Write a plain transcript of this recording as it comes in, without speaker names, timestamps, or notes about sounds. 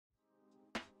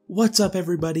What's up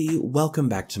everybody, welcome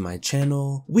back to my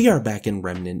channel. We are back in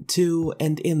Remnant 2,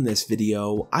 and in this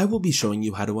video, I will be showing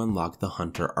you how to unlock the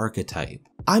Hunter Archetype.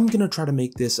 I'm gonna try to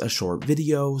make this a short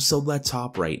video, so let's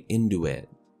hop right into it.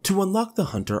 To unlock the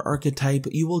Hunter Archetype,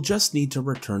 you will just need to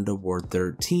return to Ward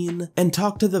 13 and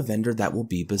talk to the vendor that will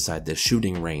be beside the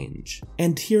shooting range.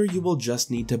 And here you will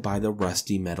just need to buy the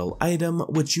rusty metal item,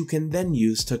 which you can then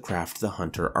use to craft the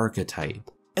Hunter Archetype.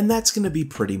 And that's gonna be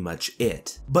pretty much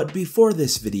it. But before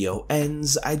this video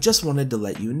ends, I just wanted to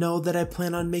let you know that I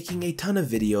plan on making a ton of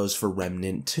videos for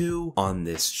Remnant 2 on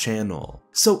this channel.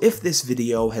 So if this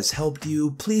video has helped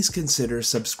you, please consider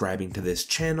subscribing to this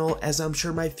channel, as I'm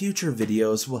sure my future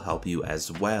videos will help you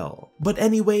as well. But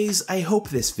anyways, I hope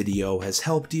this video has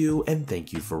helped you, and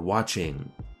thank you for watching.